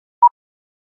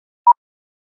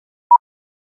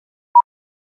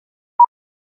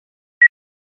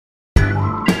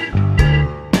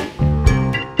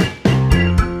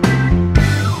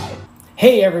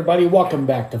Hey everybody, welcome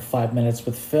back to 5 Minutes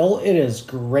with Phil. It is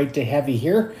great to have you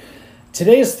here.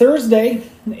 Today is Thursday,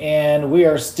 and we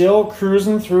are still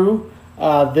cruising through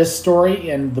this story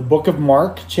in the book of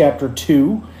Mark, chapter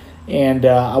 2. And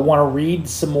I want to read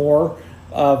some more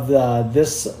of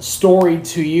this story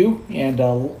to you.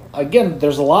 And again,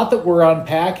 there's a lot that we're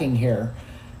unpacking here,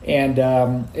 and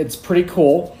it's pretty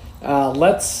cool.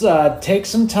 Let's take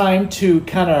some time to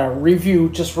kind of review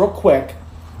just real quick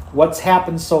what's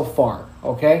happened so far.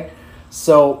 Okay,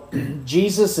 so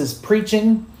Jesus is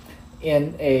preaching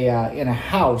in a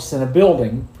house, in a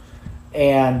building,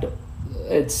 and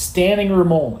it's standing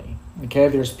room only. Okay,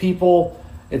 there's people.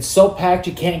 It's so packed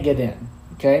you can't get in.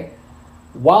 Okay,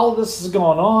 while this is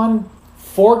going on,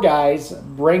 4 guys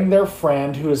bring their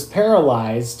friend who is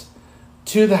paralyzed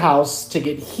to the house to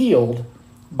get healed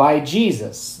by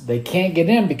Jesus. They can't get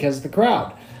in because of the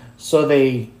crowd, so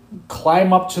they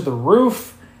climb up to the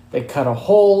roof. They cut a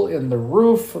hole in the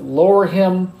roof, lower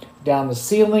him down the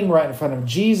ceiling right in front of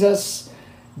Jesus.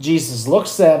 Jesus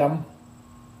looks at him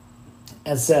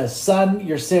and says, "Son,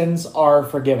 your sins are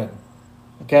forgiven."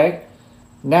 Okay?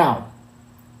 Now,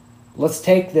 let's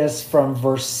take this from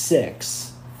verse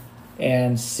 6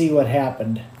 and see what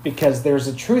happened, because there's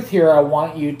a truth here I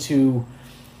want you to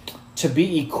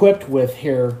be equipped with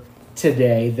here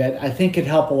today that I think could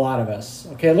help a lot of us.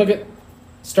 Okay, look at,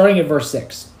 starting at verse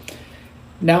 6.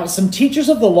 Now, some teachers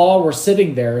of the law were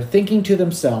sitting there thinking to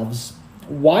themselves,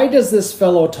 "Why does this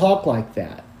fellow talk like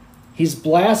that? He's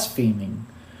blaspheming.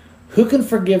 Who can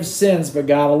forgive sins but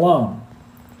God alone?"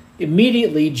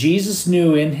 Immediately, Jesus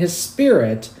knew in his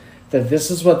spirit that this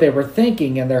is what they were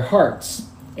thinking in their hearts.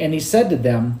 And he said to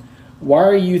them, "Why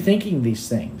are you thinking these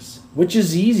things? Which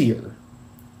is easier,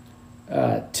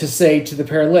 to say to the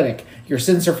paralytic, 'Your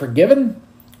sins are forgiven,'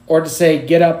 or to say,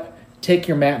 'Get up, take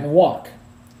your mat and walk'?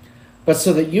 But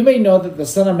so that you may know that the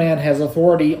Son of Man has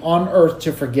authority on earth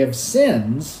to forgive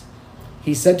sins,"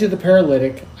 he said to the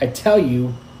paralytic, "I tell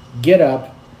you, get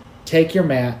up, take your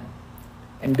mat,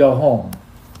 and go home."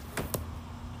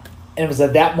 And it was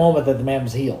at that moment that the man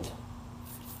was healed.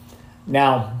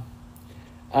 Now,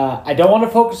 I don't want to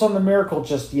focus on the miracle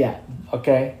just yet,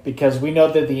 okay? Because we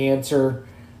know that the answer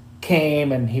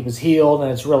came and he was healed,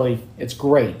 and it's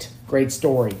great. Great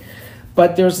story.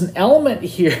 But there's an element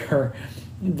here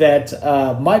that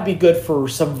might be good for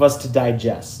some of us to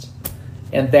digest,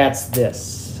 and that's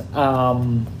this.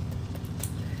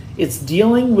 It's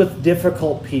dealing with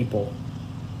difficult people.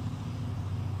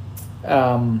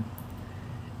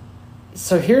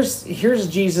 So here's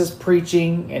Jesus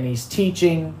preaching, and he's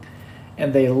teaching,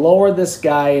 and they lower this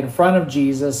guy in front of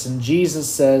Jesus, and Jesus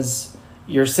says,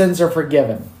 "Your sins are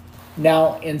forgiven."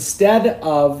 Now, instead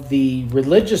of the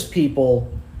religious people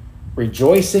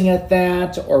rejoicing at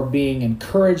that or being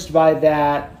encouraged by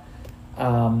that,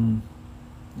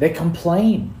 they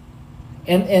complain.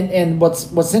 And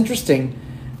what's interesting,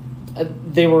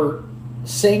 they were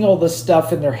saying all this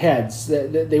stuff in their heads.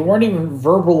 They weren't even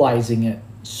verbalizing it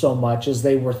so much as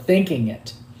they were thinking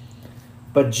it.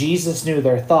 But Jesus knew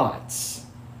their thoughts,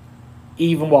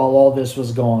 even while all this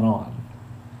was going on.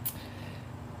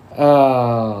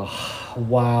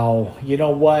 Wow. You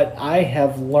know what? I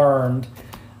have learned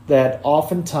that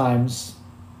oftentimes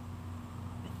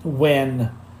when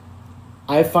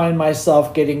I find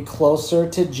myself getting closer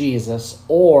to Jesus,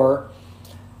 or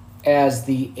as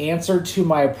the answer to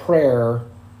my prayer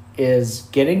is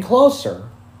getting closer,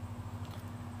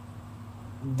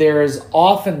 there is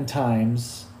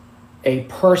oftentimes a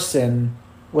person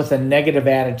with a negative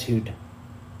attitude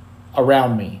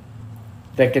around me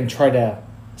that can try to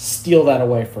steal that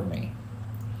away from me.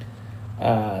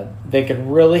 They can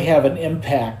really have an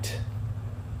impact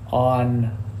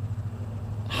on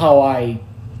how I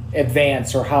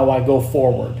advance or how I go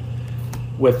forward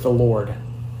with the Lord.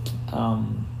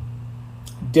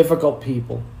 Difficult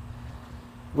people.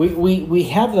 We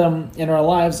have them in our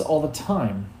lives all the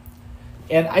time.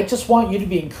 And I just want you to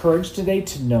be encouraged today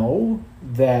to know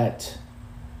that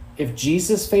if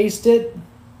Jesus faced it,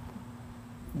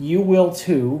 you will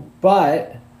too.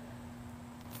 But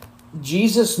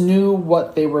Jesus knew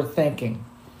what they were thinking.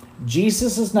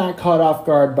 Jesus is not caught off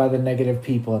guard by the negative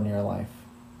people in your life.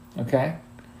 Okay?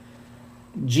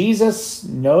 Jesus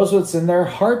knows what's in their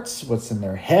hearts, what's in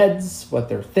their heads, what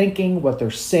they're thinking, what they're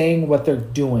saying, what they're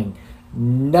doing.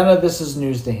 None of this is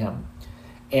news to him.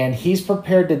 And he's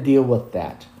prepared to deal with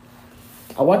that.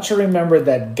 I want you to remember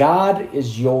that God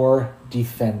is your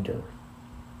defender.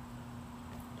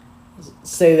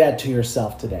 Say that to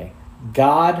yourself today.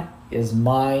 God is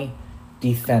my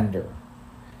defender.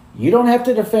 You don't have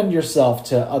to defend yourself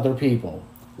to other people.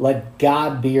 Let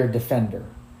God be your defender.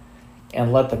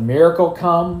 And let the miracle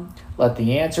come. Let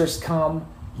the answers come.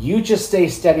 You just stay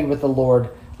steady with the Lord.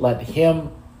 Let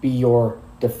him be your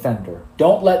defender.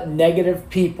 Don't let negative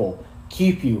people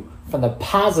keep you from the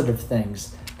positive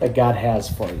things that God has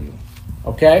for you.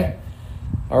 Okay?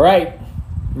 All right.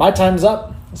 My time's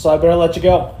up, so I better let you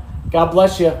go. God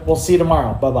bless you. We'll see you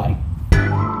tomorrow. Bye-bye.